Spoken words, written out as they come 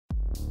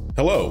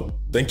Hello,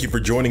 thank you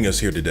for joining us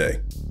here today.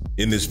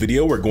 In this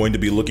video, we're going to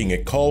be looking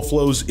at call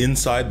flows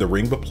inside the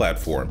Ringba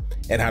platform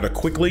and how to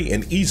quickly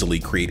and easily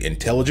create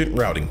intelligent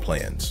routing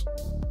plans.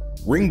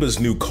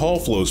 Ringba's new call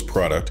flows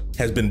product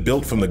has been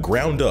built from the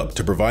ground up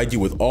to provide you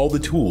with all the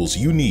tools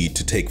you need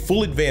to take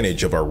full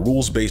advantage of our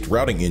rules-based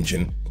routing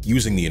engine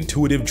using the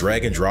intuitive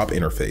drag and drop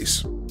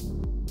interface.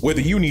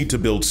 Whether you need to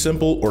build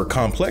simple or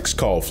complex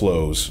call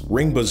flows,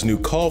 Ringba's new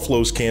call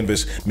flows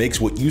canvas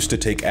makes what used to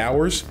take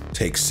hours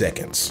take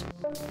seconds.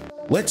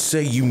 Let's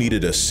say you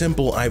needed a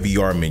simple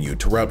IVR menu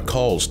to route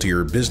calls to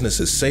your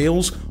business's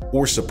sales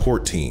or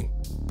support team.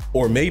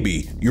 Or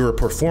maybe you're a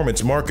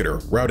performance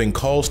marketer routing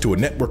calls to a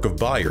network of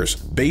buyers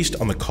based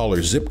on the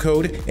caller's zip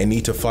code and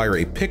need to fire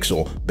a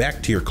pixel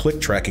back to your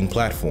click tracking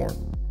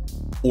platform.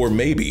 Or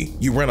maybe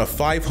you run a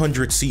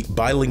 500-seat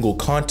bilingual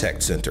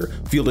contact center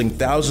fielding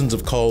thousands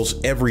of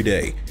calls every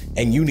day,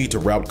 and you need to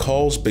route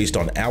calls based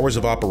on hours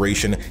of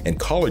operation and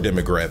caller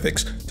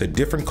demographics to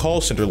different call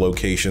center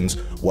locations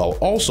while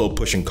also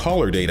pushing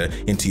caller data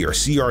into your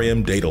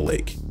CRM data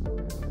lake.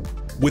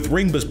 With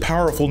Ringba's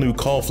powerful new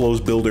call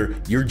flows builder,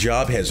 your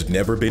job has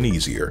never been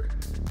easier.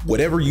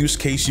 Whatever use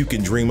case you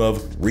can dream of,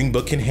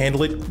 Ringba can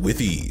handle it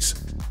with ease.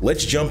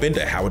 Let's jump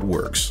into how it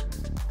works.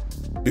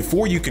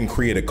 Before you can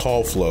create a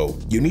call flow,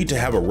 you need to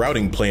have a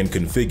routing plan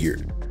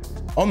configured.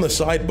 On the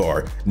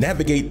sidebar,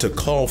 navigate to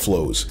Call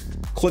Flows,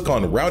 click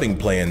on Routing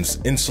Plans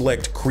and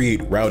select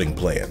Create Routing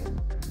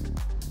Plan.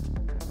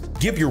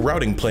 Give your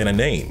routing plan a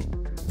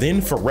name.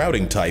 Then for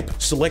routing type,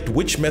 select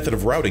which method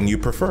of routing you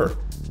prefer.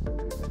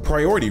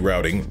 Priority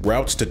routing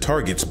routes to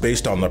targets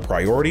based on the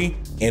priority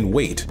and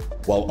weight,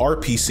 while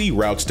RPC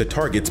routes to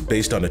targets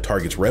based on the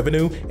target's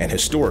revenue and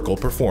historical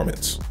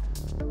performance.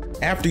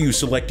 After you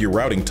select your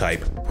routing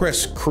type,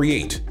 press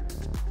Create.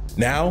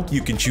 Now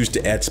you can choose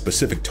to add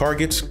specific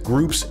targets,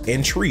 groups,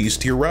 and trees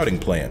to your routing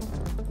plan.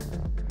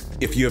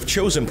 If you have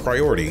chosen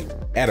priority,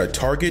 add a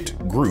target,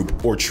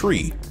 group, or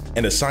tree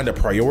and assign a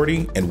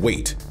priority and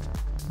weight.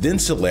 Then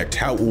select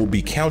how it will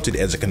be counted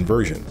as a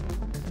conversion.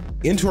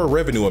 Enter a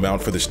revenue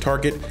amount for this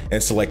target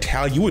and select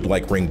how you would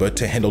like Ringba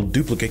to handle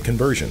duplicate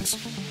conversions.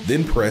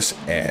 Then press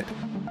Add.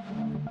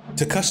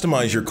 To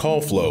customize your call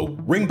flow,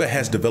 Ringba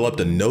has developed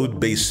a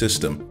node-based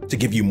system to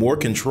give you more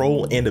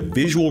control and a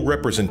visual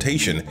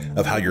representation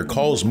of how your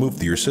calls move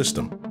through your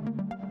system.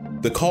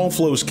 The Call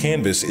Flows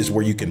canvas is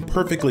where you can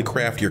perfectly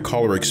craft your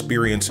caller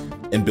experience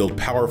and build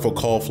powerful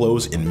call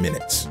flows in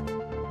minutes.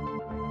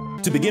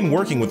 To begin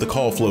working with the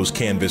Call Flows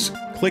canvas,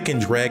 click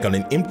and drag on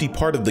an empty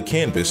part of the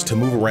canvas to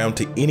move around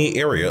to any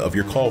area of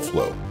your call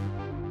flow.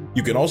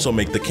 You can also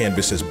make the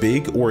canvas as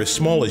big or as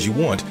small as you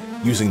want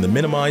using the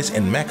minimize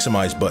and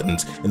maximize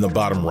buttons in the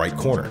bottom right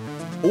corner.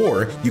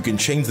 Or you can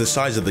change the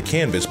size of the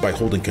canvas by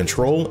holding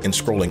Control and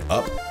scrolling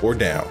up or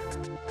down.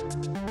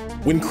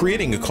 When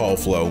creating a call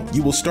flow,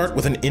 you will start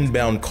with an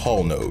inbound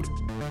call node.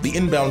 The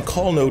inbound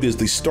call node is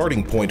the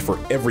starting point for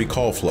every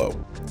call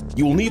flow.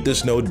 You will need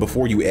this node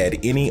before you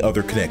add any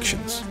other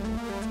connections.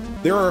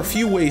 There are a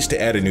few ways to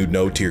add a new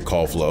node to your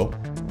call flow.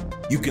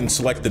 You can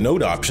select the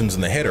node options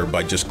in the header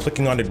by just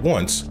clicking on it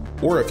once,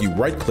 or if you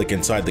right-click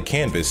inside the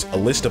canvas, a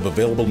list of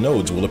available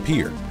nodes will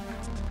appear.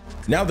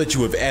 Now that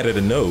you have added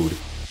a node,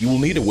 you will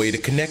need a way to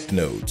connect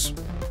nodes.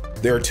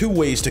 There are two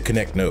ways to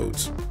connect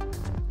nodes.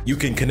 You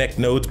can connect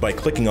nodes by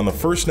clicking on the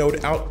first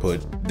node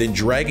output, then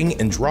dragging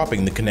and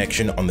dropping the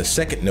connection on the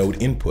second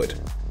node input.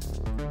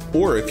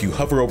 Or if you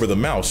hover over the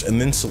mouse and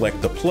then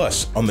select the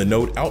plus on the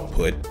node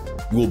output,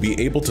 you will be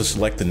able to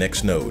select the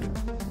next node.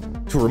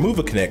 To remove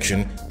a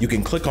connection, you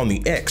can click on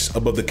the X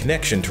above the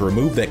connection to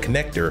remove that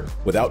connector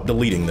without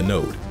deleting the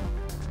node.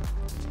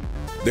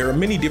 There are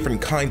many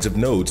different kinds of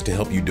nodes to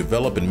help you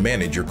develop and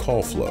manage your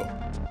call flow.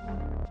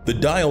 The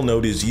dial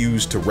node is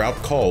used to route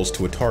calls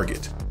to a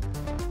target.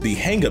 The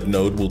hang-up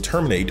node will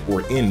terminate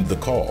or end the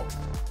call.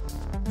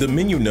 The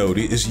menu node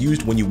is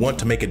used when you want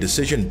to make a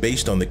decision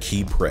based on the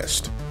key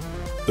pressed.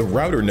 The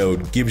router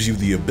node gives you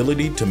the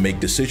ability to make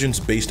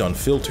decisions based on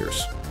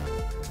filters.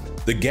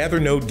 The gather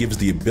node gives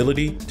the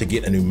ability to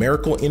get a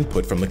numerical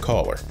input from the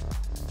caller.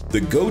 The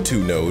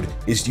go-to node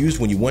is used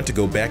when you want to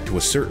go back to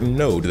a certain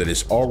node that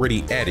is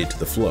already added to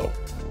the flow.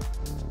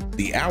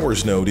 The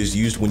hours node is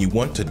used when you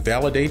want to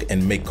validate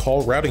and make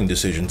call routing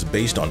decisions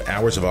based on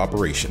hours of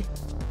operation.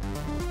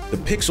 The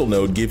pixel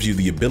node gives you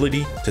the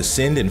ability to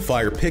send and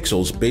fire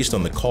pixels based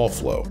on the call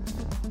flow.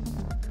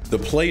 The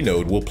play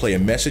node will play a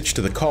message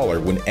to the caller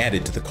when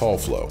added to the call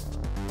flow.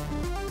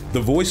 The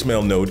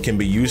voicemail node can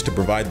be used to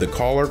provide the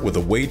caller with a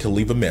way to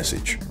leave a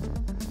message.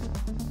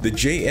 The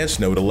JS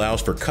node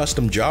allows for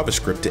custom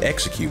JavaScript to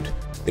execute.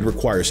 It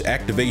requires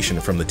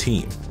activation from the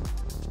team.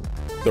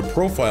 The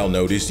profile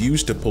node is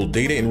used to pull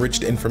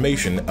data-enriched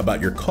information about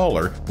your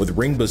caller with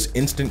Ringba's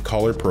Instant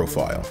Caller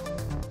Profile.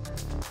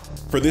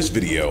 For this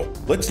video,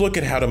 let's look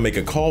at how to make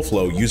a call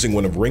flow using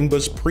one of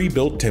Ringba's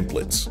pre-built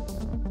templates.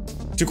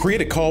 To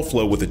create a call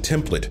flow with a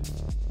template,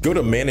 go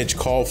to Manage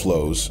Call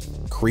Flows,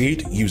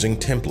 Create Using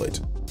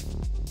Template.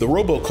 The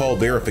robocall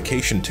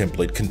verification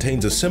template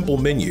contains a simple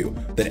menu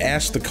that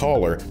asks the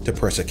caller to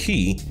press a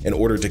key in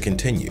order to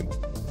continue.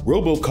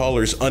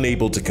 Robocallers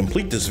unable to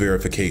complete this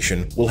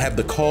verification will have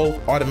the call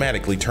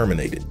automatically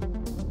terminated.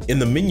 In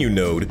the menu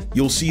node,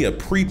 you'll see a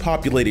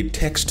pre-populated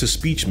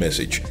text-to-speech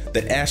message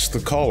that asks the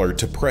caller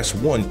to press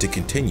 1 to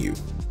continue.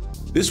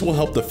 This will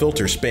help to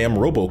filter spam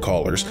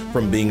robocallers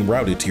from being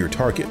routed to your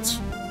targets.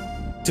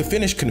 To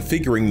finish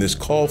configuring this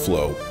call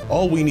flow,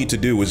 all we need to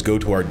do is go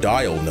to our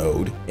dial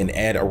node and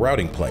add a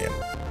routing plan.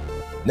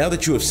 Now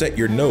that you have set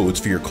your nodes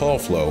for your call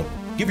flow,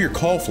 give your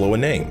call flow a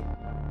name.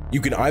 You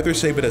can either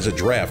save it as a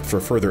draft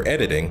for further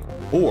editing,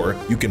 or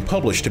you can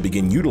publish to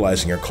begin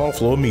utilizing your call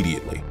flow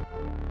immediately.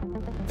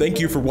 Thank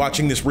you for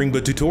watching this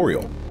Ringba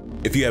tutorial.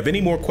 If you have any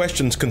more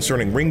questions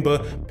concerning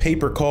Ringba,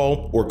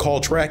 pay-per-call, or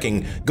call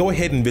tracking, go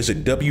ahead and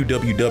visit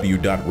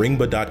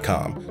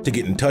www.ringba.com to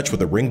get in touch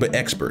with a Ringba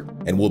expert,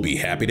 and we'll be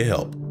happy to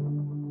help.